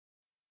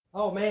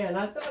Oh man,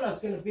 I thought I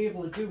was going to be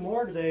able to do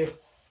more today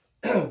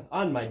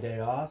on my day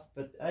off,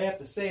 but I have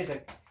to say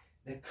that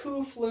the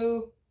Coup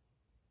flu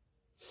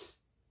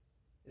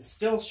is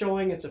still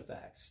showing its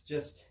effects.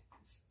 Just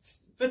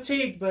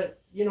fatigued,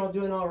 but you know,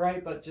 doing all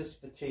right, but just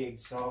fatigued.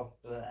 So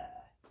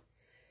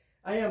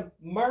I am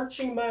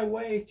marching my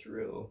way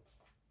through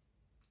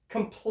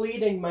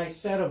completing my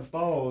set of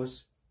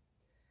bows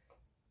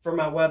for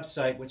my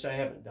website, which I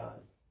haven't done.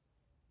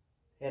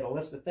 Had a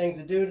list of things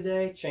to do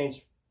today,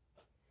 changed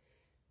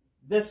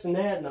this and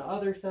that and the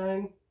other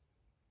thing,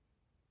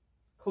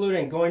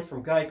 including going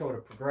from Geico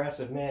to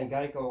Progressive. Man,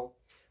 Geico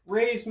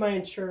raised my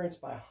insurance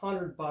by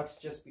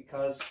 $100 just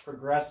because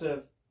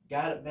Progressive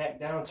got it back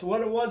down to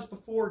what it was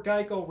before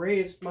Geico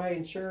raised my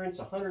insurance,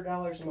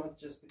 $100 a month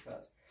just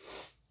because.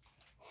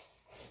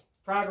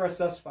 Progress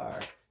thus far.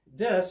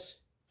 This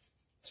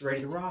is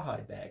ready to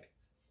rawhide bag.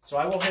 So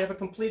I will have a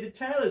completed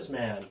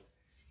talisman.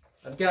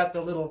 I've got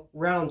the little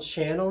round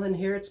channel in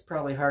here. It's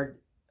probably hard.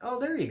 Oh,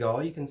 there you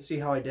go. You can see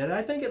how I did it.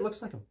 I think it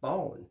looks like a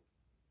bone.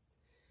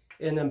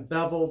 And then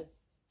beveled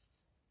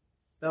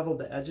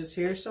the edges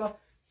here. So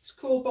it's a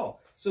cool bow.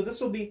 So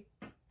this will be,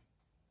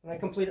 when I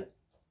complete it,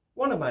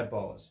 one of my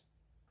bows.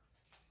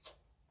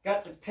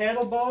 Got the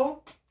paddle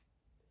bow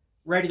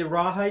ready to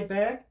rawhide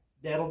back.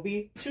 That'll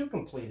be 2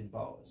 completed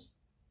bows,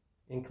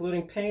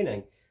 including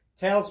painting.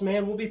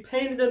 Talisman will be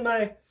painted in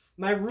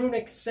my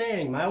runic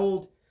saying, my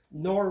old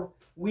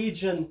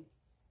Norwegian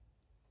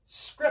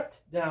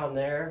script down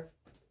there.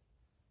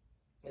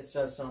 It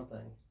says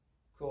something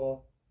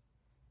cool.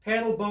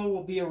 Paddle bow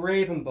will be a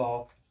raven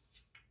bow.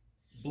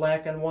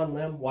 Black on one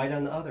limb, white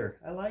on the other.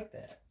 I like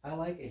that. I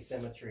like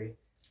asymmetry.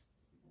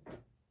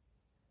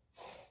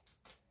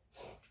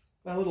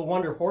 My little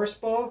Wonder Horse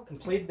bow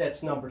completed.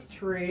 That's number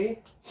 3.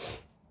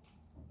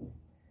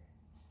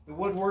 The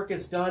woodwork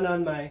is done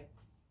on my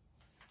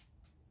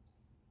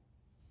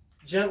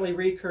gently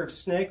recurved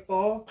snake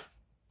bow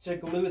to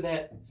glue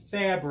that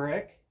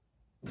fabric,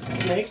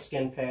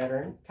 snakeskin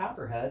pattern,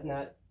 copperhead,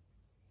 not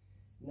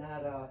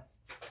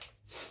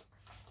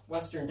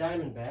Western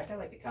Diamondback. I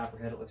like the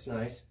copperhead, it looks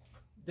nice.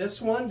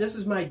 This one, this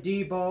is my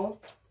D bow.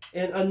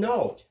 And a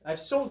note, I've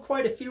sold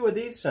quite a few of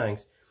these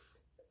things.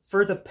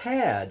 For the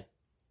pad,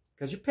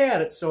 because you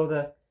pad it so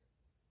the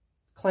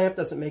clamp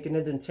doesn't make an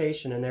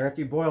indentation in there. If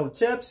you boil the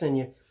tips and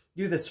you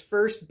do this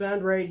first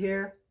bend right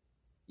here,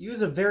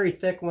 use a very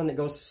thick one that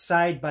goes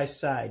side by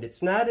side.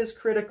 It's not as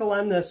critical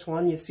on this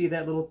one. You see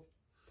that little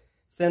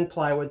thin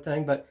plywood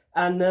thing, but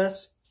on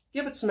this,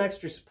 give it some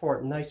extra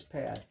support. Nice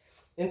pad.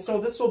 And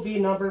so this will be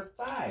number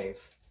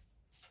 5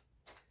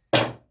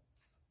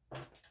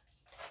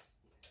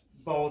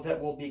 bow that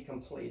will be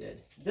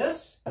completed.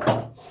 This,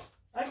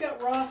 I've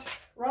got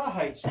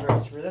rawhide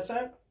strips for this.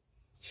 I'd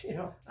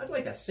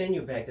like to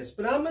sinew back this,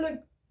 but I'm gonna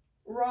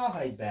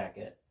rawhide back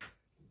it.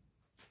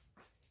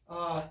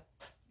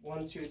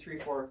 1, 2, 3,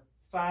 4,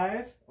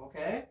 5.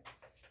 Okay.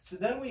 So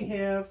then we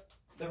have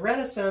the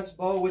Renaissance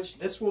bow, which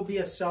this will be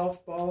a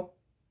self bow.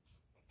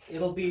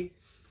 It'll be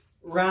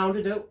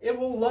rounded. It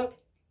will look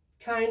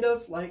kind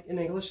of like an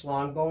English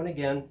longbow. And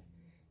again,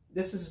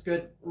 this is a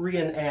good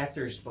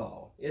reenactor's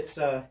bow. It's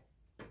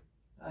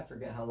I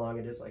forget how long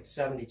it is, like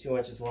 72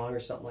 inches long or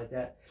something like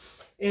that.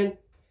 And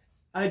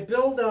I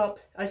build up,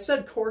 I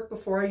said cork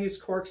before, I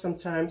use cork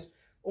sometimes,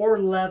 or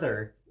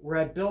leather, where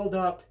I build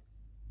up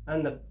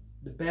on the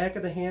back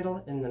of the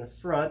handle and then the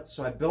front.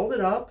 So I build it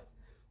up,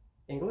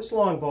 English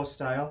longbow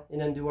style,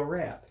 and then do a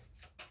wrap.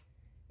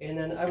 And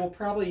then I will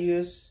probably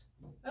use,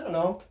 I don't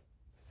know,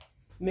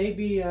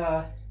 maybe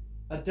a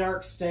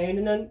dark stain,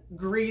 and then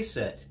grease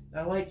it.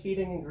 I like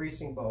heating and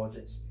greasing bows.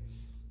 It's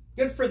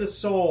good for the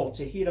soul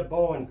to heat a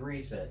bow and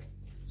grease it.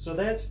 So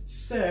that's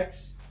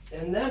 6.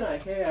 And then I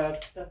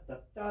have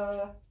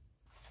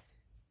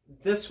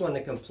this one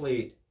to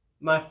complete,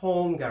 my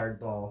home guard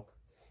bow.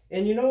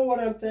 And you know what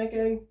I'm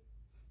thinking?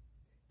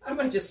 I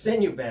might just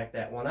sinew back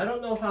that one. I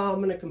don't know how I'm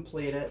going to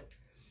complete it.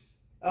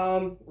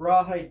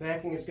 Rawhide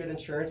backing is good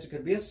insurance. It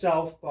could be a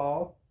self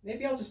bow.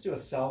 Maybe I'll just do a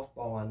self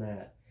bow on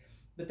that.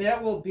 But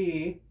that will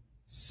be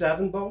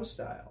 7 bow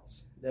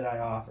styles that I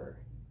offer.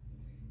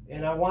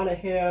 And I want to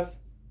have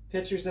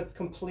pictures of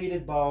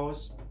completed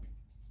bows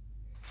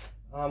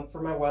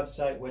for my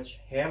website, which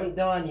haven't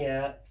done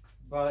yet.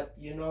 But,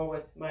 you know,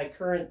 with my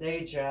current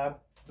day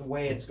job, the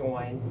way it's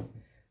going,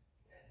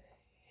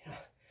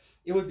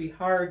 it would be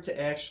hard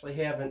to actually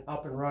have an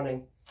up and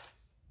running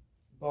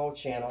bow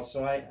channel,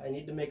 so I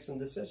need to make some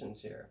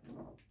decisions here.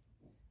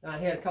 Now, I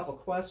had a couple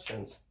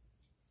questions.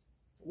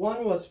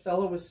 One was,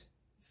 fellow was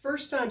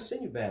first time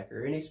sinew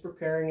backer, and he's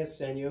preparing his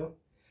sinew,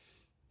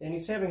 and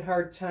he's having a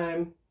hard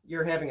time,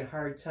 you're having a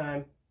hard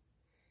time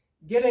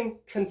getting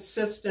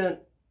consistent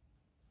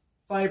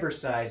fiber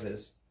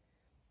sizes.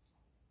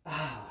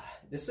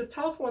 This is a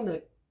tough one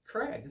to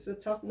crack. This is a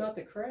tough nut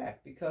to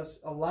crack, because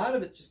a lot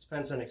of it just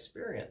depends on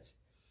experience.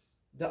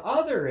 The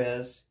other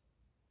is,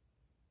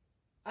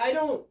 I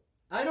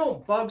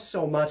don't bug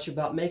so much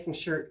about making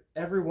sure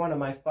every one of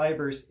my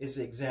fibers is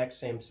the exact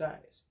same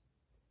size.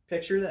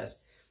 Picture this.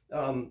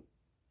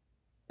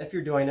 if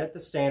you're doing it the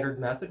standard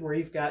method where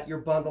you've got your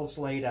bundles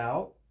laid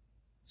out,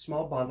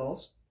 small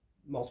bundles,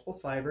 multiple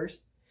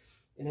fibers,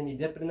 and then you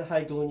dip it in the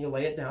hide glue and you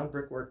lay it down,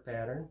 brickwork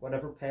pattern,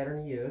 whatever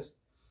pattern you use.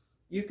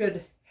 You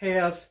could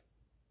have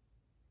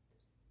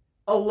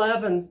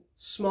 11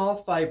 small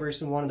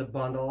fibers in one of the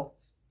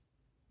bundles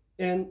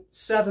and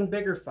 7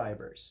 bigger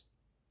fibers.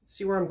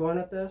 See where I'm going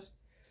with this?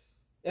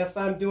 If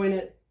I'm doing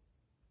it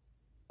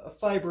a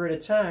fiber at a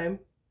time,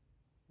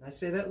 I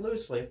say that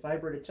loosely, a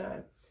fiber at a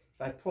time.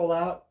 If I pull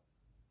out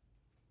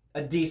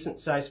a decent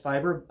sized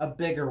fiber, a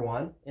bigger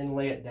one, and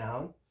lay it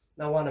down,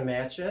 and I want to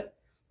match it,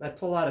 I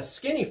pull out a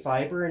skinny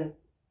fiber, and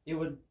it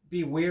would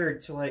be weird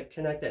to like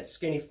connect that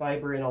skinny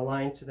fiber in a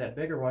line to that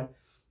bigger one.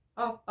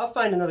 I'll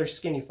find another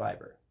skinny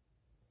fiber.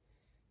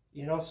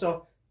 You know,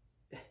 so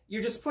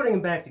you're just putting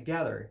them back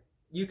together.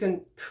 You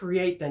can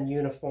create then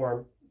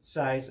uniform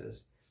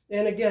sizes.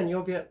 And again,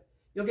 you'll get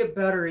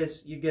better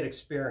as you get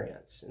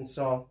experience. And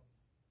so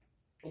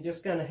you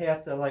just kind of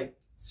have to like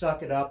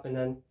suck it up and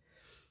then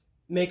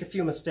make a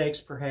few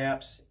mistakes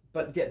perhaps,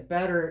 but get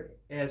better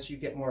as you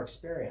get more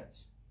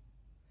experience.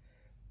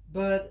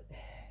 But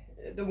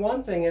the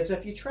one thing is,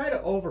 if you try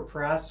to over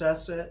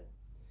process it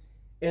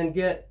and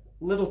get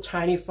little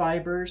tiny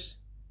fibers,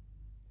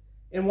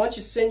 and once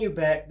you sinew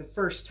back the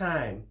first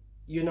time,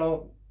 you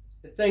know,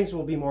 things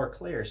will be more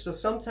clear. So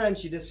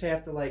sometimes you just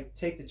have to like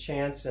take the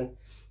chance and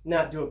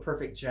not do a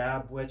perfect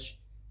job, which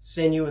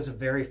sinew is a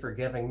very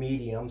forgiving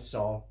medium.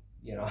 So,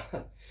 you know,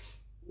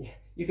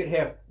 you could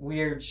have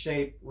weird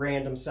shaped,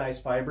 random size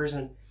fibers,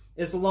 and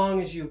as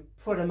long as you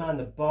put them on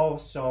the bow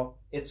so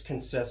it's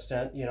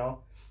consistent, you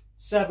know,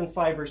 7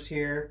 fibers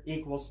here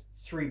equals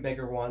 3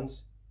 bigger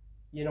ones,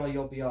 you know,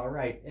 you'll be all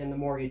right. And the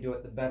more you do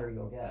it, the better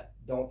you'll get.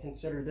 Don't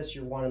consider this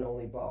your one and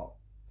only bow.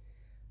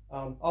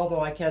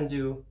 Although I can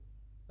do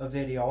a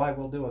video, I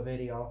will do a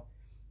video.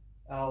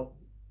 I'll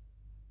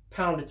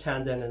pound a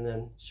tendon and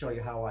then show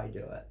you how I do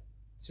it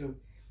to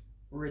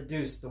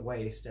reduce the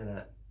waste in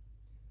it.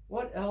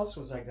 What else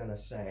was I going to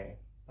say?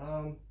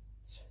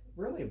 It's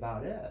really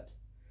about it.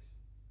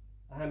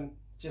 I'm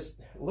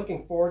just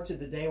looking forward to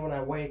the day when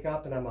I wake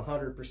up and I'm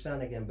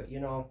 100% again. But you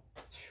know,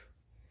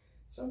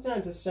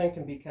 sometimes this thing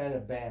can be kind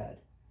of bad.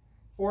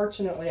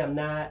 Fortunately, I'm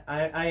not.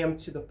 I am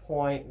to the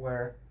point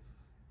where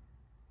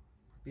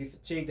be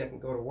fatigued, I can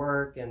go to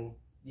work, and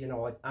you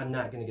know, I'm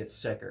not going to get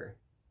sicker.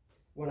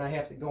 When I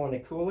have to go in the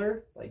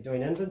cooler, like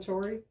doing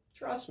inventory,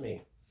 trust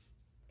me,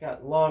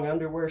 got long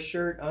underwear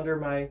shirt under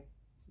my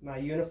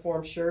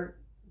uniform shirt,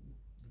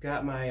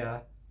 got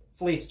my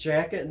fleece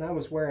jacket, and I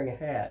was wearing a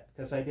hat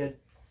because I did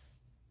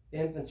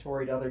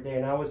inventory the other day,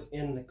 and I was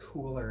in the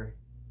cooler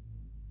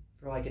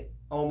for like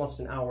almost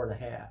an hour and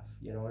a half,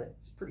 you know, and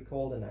it's pretty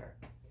cold in there.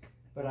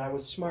 But I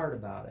was smart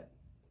about it.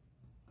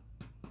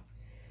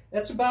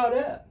 That's about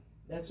it.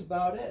 That's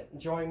about it.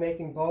 Enjoying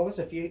making bows.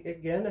 If you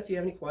have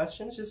any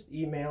questions, just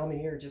email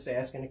me or just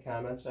ask in the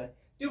comments. I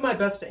do my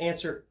best to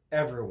answer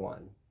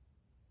everyone.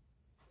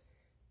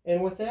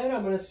 And with that,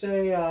 I'm going to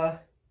say, I'm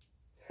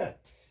going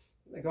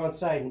to go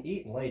inside and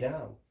eat and lay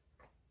down.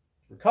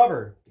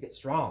 Recover to get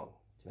strong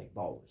to make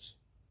bows.